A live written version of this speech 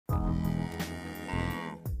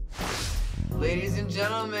Ladies and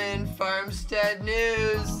gentlemen, Farmstead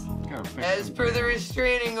News. As per the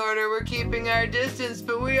restraining order, we're keeping our distance,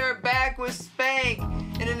 but we are back with Spank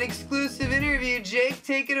in an exclusive interview. Jake,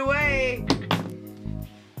 take it away.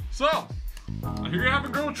 So, I hear you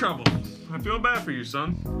having girl trouble. I feel bad for you,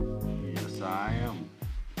 son. Yes, I am.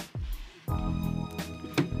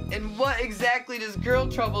 And what exactly does girl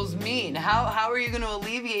troubles mean? How are you going to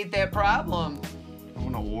alleviate that problem?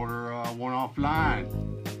 I'm gonna order one offline.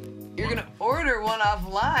 You're going to order one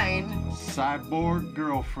offline? Cyborg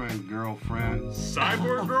girlfriend.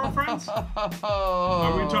 Cyborg girlfriends?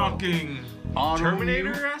 Are we talking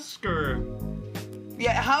Terminator-esque or?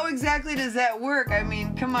 Yeah, how exactly does that work? I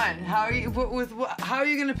mean, come on. How are you how are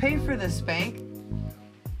you going to pay for this, Spank?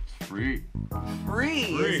 It's free.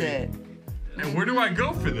 Free, is it? And where do I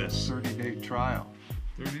go for this? 30-day trial.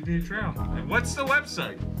 30-day trial. And what's the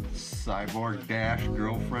website?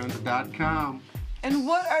 Cyborg-girlfriends.com. And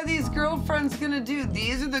what are these girlfriends gonna do?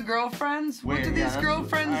 These are the girlfriends? What do these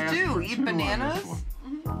girlfriends do? Eat bananas?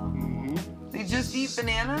 They just eat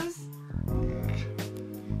bananas?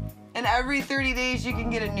 And every 30 days you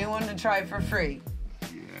can get a new one to try for free.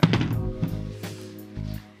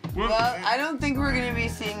 Well, I don't think we're gonna be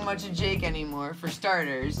seeing much of Jake anymore, for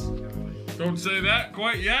starters. Don't say that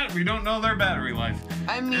quite yet. We don't know their battery life.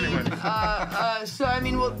 I mean, anyway. So I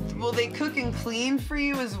mean, will they cook and clean for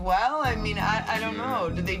you as well? I mean, I don't know.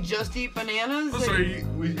 Do they just eat bananas? So are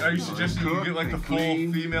you suggesting you get like the full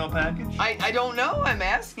female package? I don't know. I'm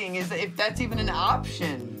asking if that's even an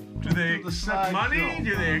option. Do they accept money?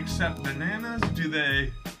 Do they accept bananas? Do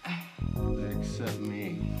they? They accept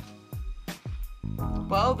me.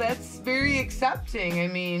 Well, that's very accepting. I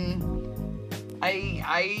mean,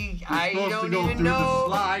 I don't even know.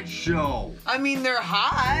 The slideshow. I mean, they're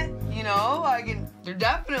hot. You know, they're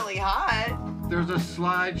definitely hot. There's a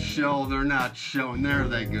slideshow they're not showing. There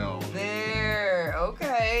they go. There.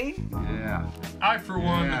 Okay. Yeah. I, for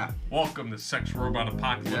one, welcome the sex robot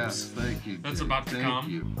apocalypse. Yes, thank you. That's about to come.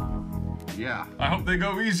 Thank you. Yeah. I hope they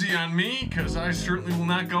go ezy on me, because I certainly will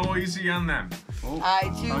not go easy on them. Oh, I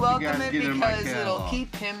too welcome it because it'll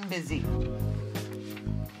keep him busy.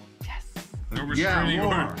 Yes. No restraining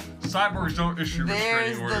order. Cyborgs don't issue restraining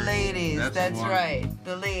orders. There's the ladies. That's one. right.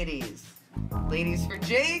 The ladies. Ladies for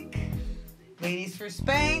Jake. Ladies for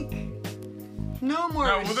Spank. No more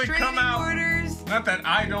restraining orders. Not that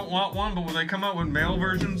I don't want one, but will they come out with male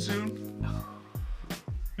versions soon?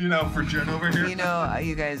 You know, for Jen over here. You know,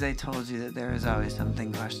 you guys, I told you that there was always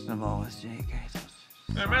something questionable with Jake.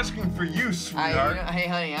 I'm asking for you, sweetheart. Hey,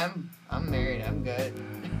 honey, I'm married. I'm good.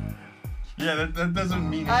 Yeah, that doesn't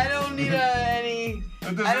mean. I don't need any.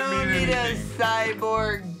 That doesn't I don't mean need anything. a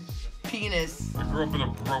cyborg penis. I grew up in a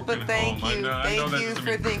broken But thank home. you, I know thank you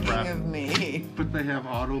for thinking of me. But they have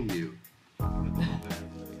auto mute.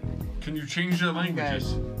 Can you change the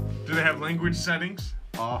languages? Do they have language settings?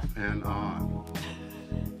 Off and on.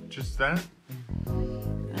 Just that?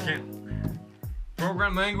 You can't.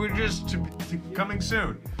 Program languages to coming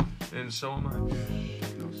soon. And so am I.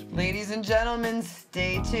 Ladies and gentlemen,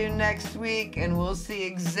 stay tuned next week and we'll see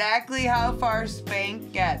exactly how far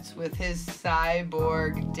Spank gets with his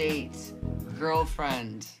cyborg date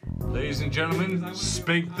girlfriend. Ladies and gentlemen,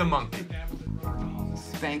 Spank the monkey.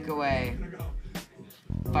 Spank away.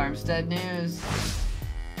 Farmstead News.